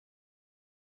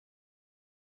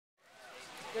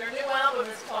Their new album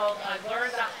is called I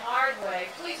Learned the Hard Way.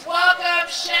 Please welcome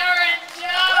Sharon Jones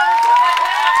of the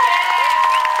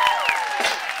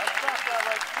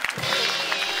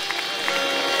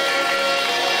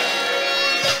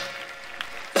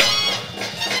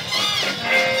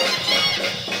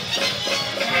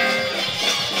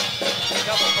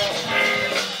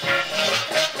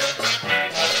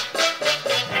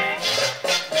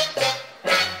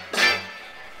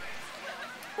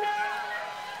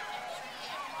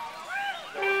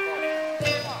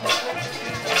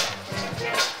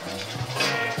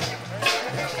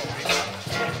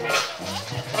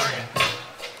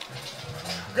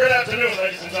Good afternoon,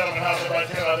 ladies and gentlemen. How's everybody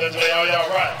feeling out there today? Are y'all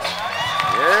right?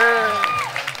 Yeah.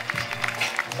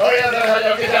 Oh yeah, that's how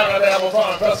y'all get down at the Apple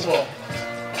Farm Festival.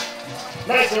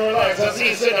 Nice and relaxed. I see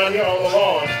you sitting out here on the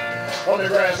lawn, on the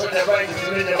grass, with your blankets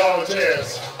and in your long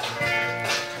chairs.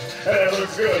 And it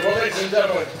looks good. Well, ladies and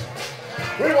gentlemen,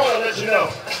 we want to let you know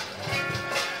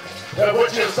that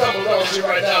what you have stumbled onto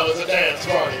right now is a dance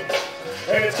party.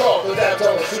 And it's called the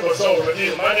Dap-Kings Super Soul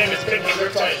Review. My name is Pinky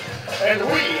Griptight, and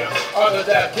we are the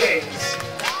Dap-Kings.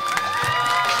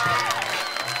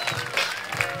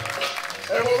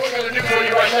 And what we're going to do for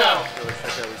you right now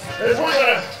is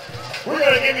we're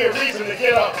gonna give you a reason to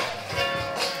get up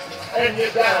and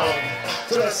get down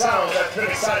to the sound that's been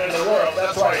exciting the world.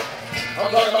 That's right.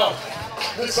 I'm talking about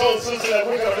this soul sister that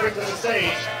we're going to bring to the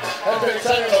stage has been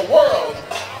exciting the world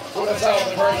with the sound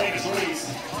of her latest release.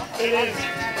 It is,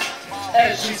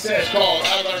 as she said, called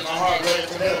I Learned the Hard Way.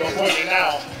 It's available for you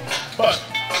now. But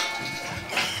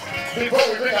before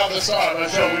we bring out the star of our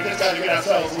show, we just got to get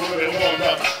ourselves a little bit warmed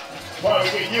up. While we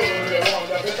get you a little bit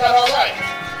warmed up. Is that all right?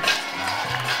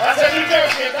 I said, New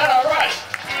Jersey, is that all right?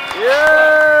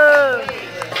 Yeah.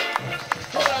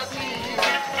 When I see you,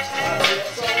 I feel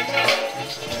so mellow.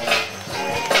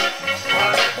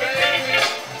 Baby,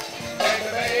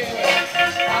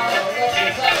 I love you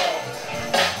so.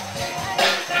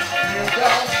 You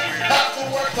don't have to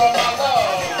work for my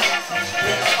love.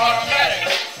 It's automatic.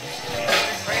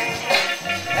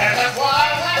 And that's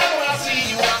why when I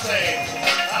see you, I say,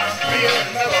 I'm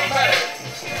feeling melodramatic.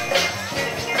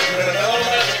 With a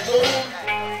melodramatic mood.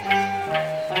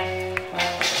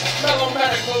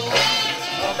 Melodramatic mood.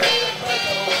 I'm feeling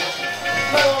mellow.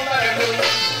 Melodramatic mood.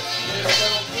 It's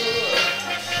so good.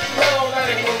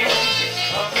 Melodramatic mood.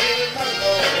 I'm feeling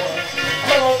mellow.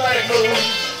 Melodramatic mood.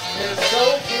 It's so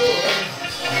good.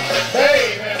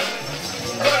 Baby,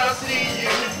 when I see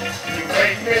you, you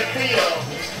make me feel.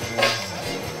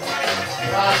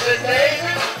 I said, baby,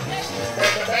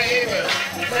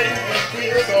 you make me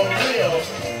feel so real.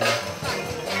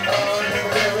 Oh,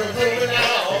 you're very good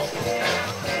now.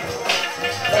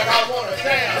 Like I want to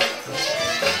dance.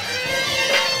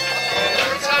 And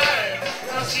every time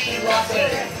when I see you, I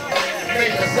say, you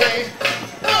make me say,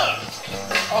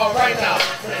 all right now,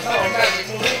 hello, magic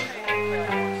mood.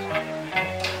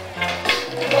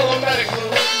 Hello, magic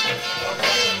mood.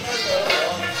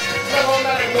 Hello,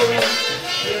 magic mood.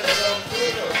 It's so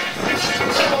good.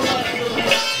 Hello, magic mood.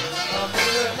 I'm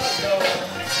feeling mellow.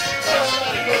 Hello,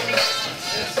 magic mood.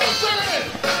 It's so good.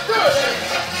 Good.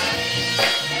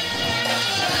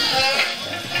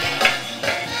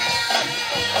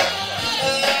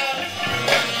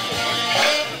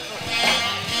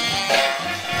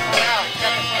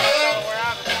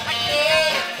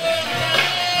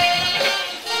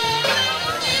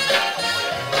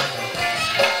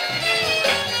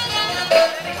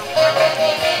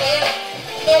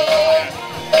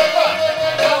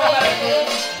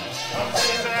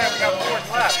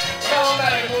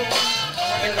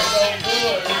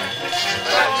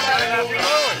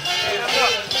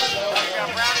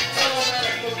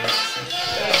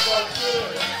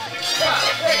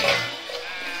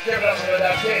 Give it up for the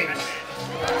Dap-Kings.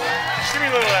 Give me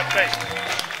a little of that face.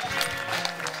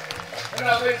 And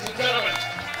now, ladies and gentlemen,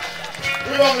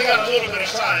 we've only got a little bit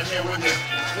of time here with you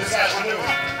this afternoon.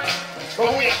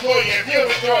 But we implore you, if you've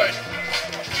enjoyed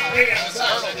any of the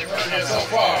sounds that you've heard here so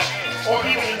far, or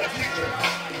even in the future,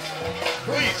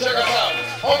 please check us out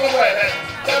on the web at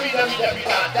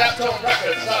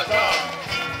www.daptonerecords.com,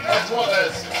 as well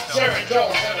as Sharon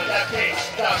Jones and the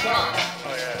Dap-Kings.com.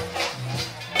 Oh, yeah.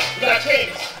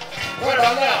 Dap-Kings, right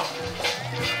on now.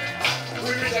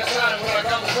 We reach that time when I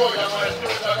come before you, I'm going to do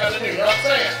what y'all got to do. You know what I'm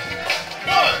saying?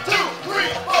 1, 2, 3,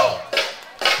 4.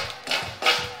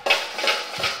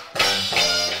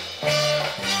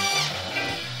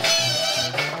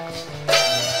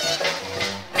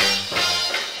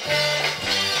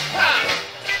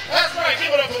 That's right,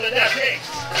 give it up for the Dap-Kings.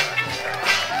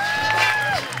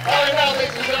 All right, now,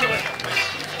 ladies and gentlemen,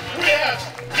 we have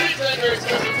reached that very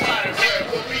special time where it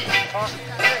will be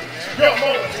your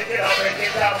moment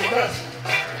stage out because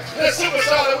this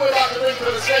superstar that we're about to bring to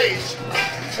the stage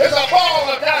is a ball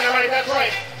of dynamite, that's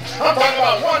right. I'm talking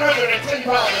about 110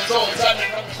 pounds and so excited to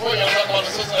come before you. I'm talking about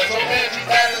the sister that's so bad, she's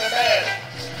badder than bad.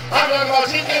 I'm talking about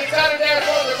she's getting excited dance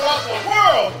all across the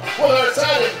world with her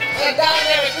excited and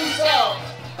dynamic new sound.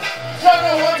 Y'all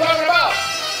know who I'm talking about?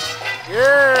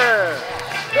 Yeah.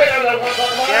 They don't know who I'm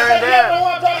talking about. Sharon, Y'all know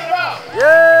who I'm talking about?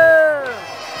 Yeah.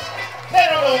 They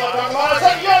don't know who I'm talking about. I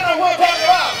said, y'all know who I'm talking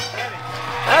about.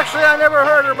 Actually, I never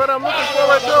heard her, but I'm looking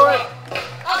forward to it.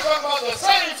 I'm talking about the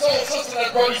same soul sister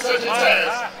that Brody Surgeon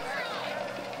says.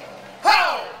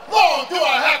 How long do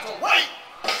I have to wait?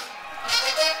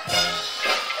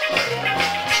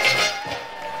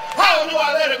 How do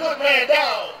I let a good man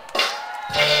down?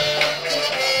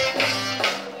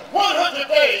 100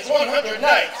 days, 100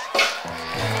 nights.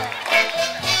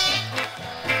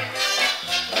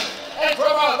 And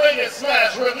from our latest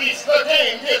smash release, the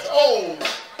game gets old.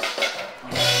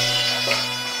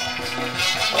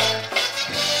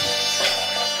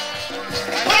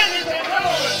 Ladies and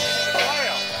gentlemen,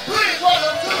 please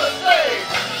welcome to the stage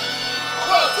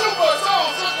the Super Soul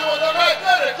Sister with the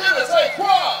magnetic guitar say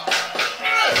quad.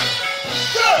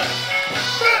 Good.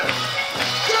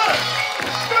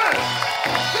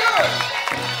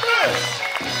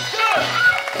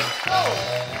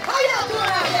 How y'all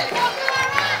doing out there? Y'all doing all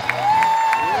right?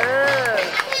 Yeah.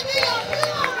 I think we all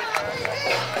doing all right.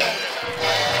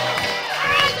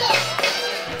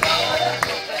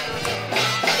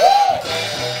 Woo!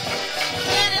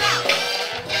 Hand it out.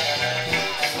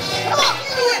 Come on,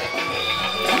 get with it.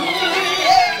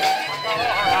 Yeah.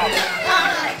 All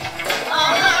right.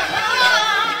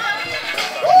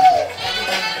 Woo!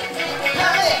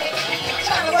 Now there. I'm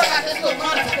trying to work out this little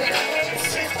monitor thing.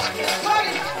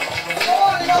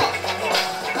 On and off.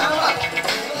 Now up.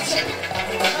 Let's shake it.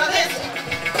 Now listen.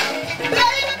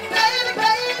 Baby, baby,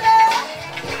 baby.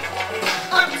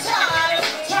 I'm tired of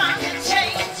trying to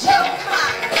change your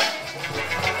mind.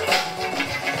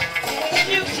 If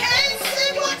you can't see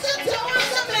what you're doing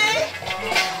to me,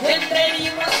 then baby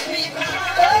you must be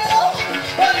blind. Oh,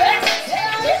 but let me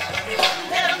tell you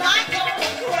that I'm not gonna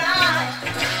cry.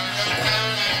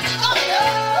 Oh no,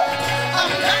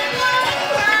 I'm not gonna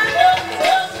cry. No.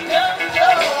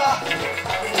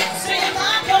 See, I'm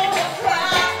not gonna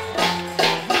cry.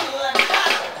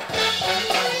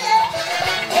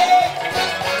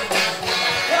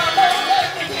 Come on, let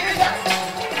me hear ya.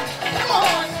 Come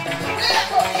on, let's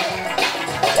go here.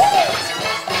 Woo!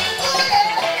 Oh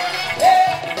yeah.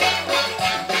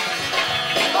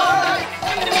 All right.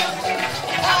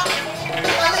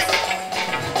 Now listen.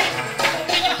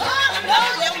 In your heart, I know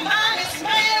your mind is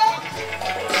made up,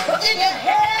 but in your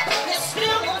head, it's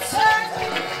still uncertain.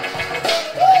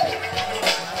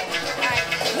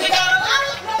 We got a lot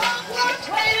of love worth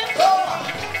waiting for,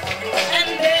 and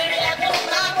baby, I don't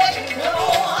mind waiting no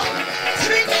more.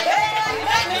 Treat me better,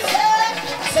 make me sad,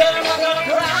 so I'm not gonna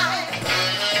cry.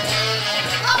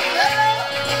 Oh no,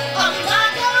 I'm not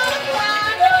gonna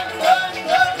cry, no.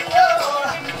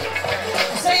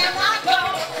 Say I'm not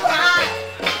gonna cry,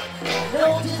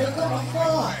 no tears are gonna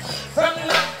fall from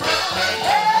my eyes.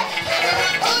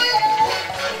 Oh yeah,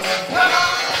 come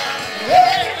on,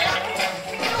 yeah.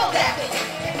 Come on,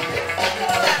 Dap-Kings.